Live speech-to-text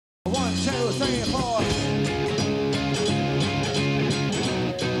1, 2, 3, 4.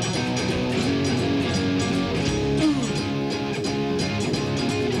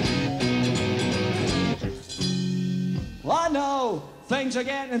 I know things are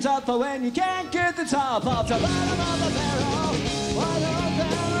getting tougher when you can't get the top off the bottom of the barrel. What a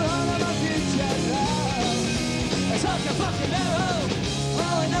barrel of a future love. It's like a fucking arrow.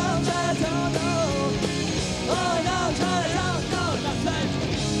 Oh, I know, I don't know. Oh, I know, I don't know nothing.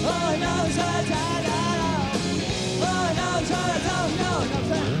 Oh, I know, I don't know. Oh, I know, I don't know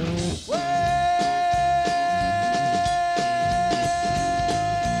nothing. Well,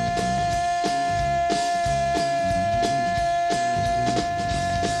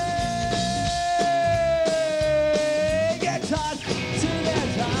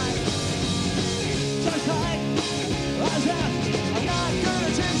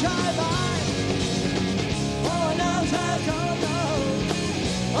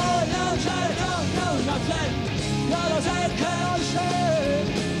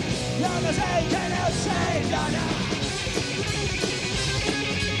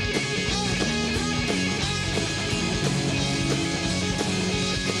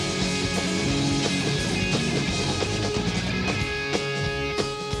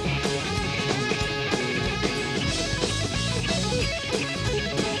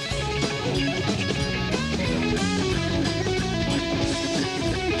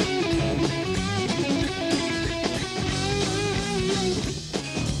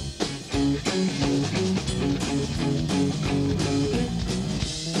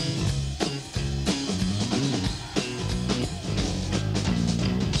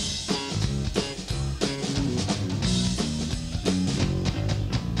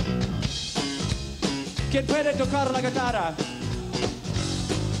 ¿quién puede tocar la guitarra?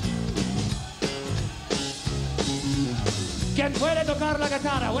 ¿Quién puede tocar la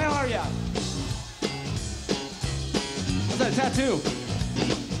guitarra? Where are ya? What's that, a tattoo?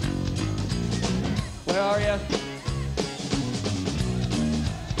 Where are ya?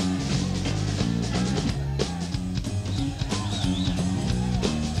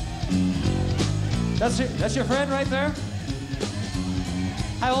 That's your friend right there?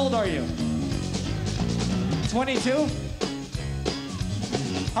 How old are you? 22?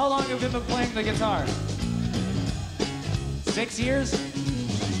 How long have you been playing the guitar? 6 years?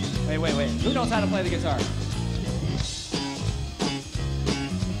 Wait. Who knows how to play the guitar?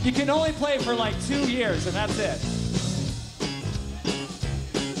 You can only play for like 2 years and that's it.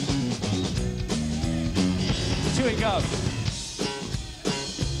 Chewing gum.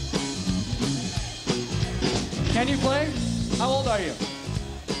 Can you play? How old are you?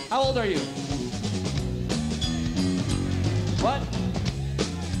 How old are you? What?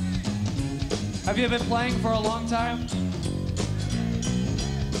 Have you been playing for a long time?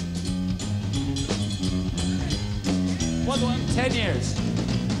 What? 10 years.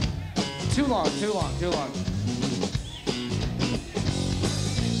 Too long.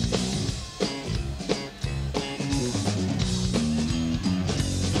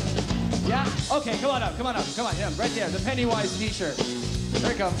 Yeah? Okay, come on up. Yeah, right there, the Pennywise t-shirt.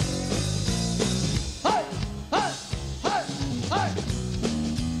 There it comes.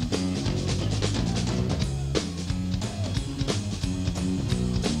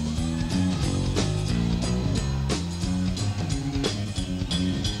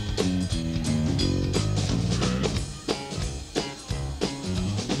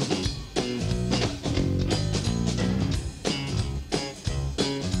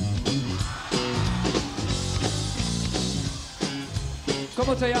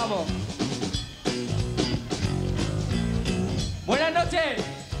 ¿Cómo te llamo? Buenas noches.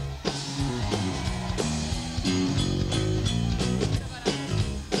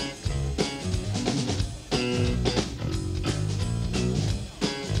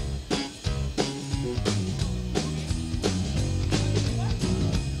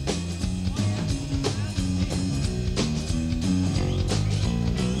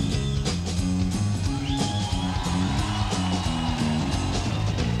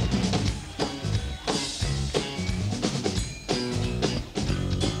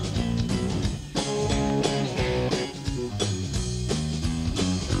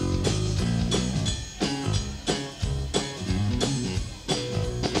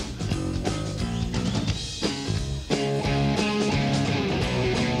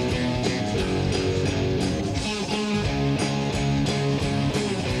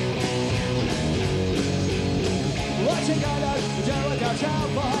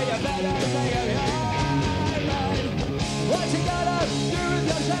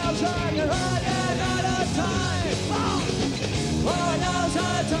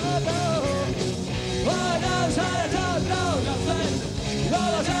 don't know. All I know is that I don't know nothing.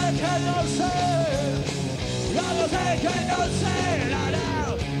 All I think I don't say. All I think I don't say. I know.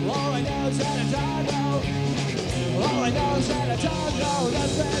 All I know is that I don't know. All I know is that I don't know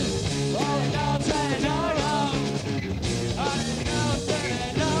nothing. All I know is that I don't know. All I know is that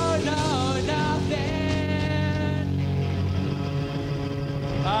I don't know nothing.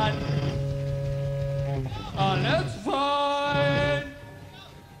 And it's fine.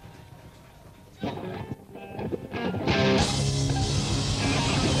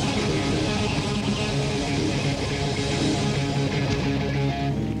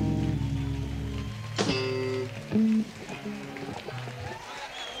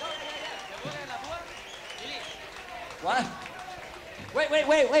 What?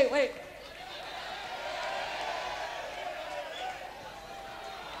 Wait.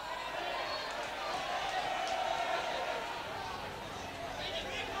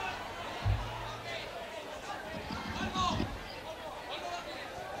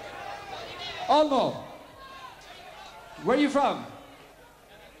 Holmo, where are you from?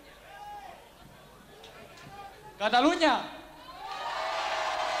 Catalunya.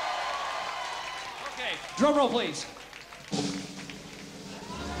 Okay, drum roll please.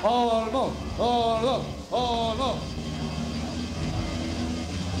 Holmo, Holmo, Holmo.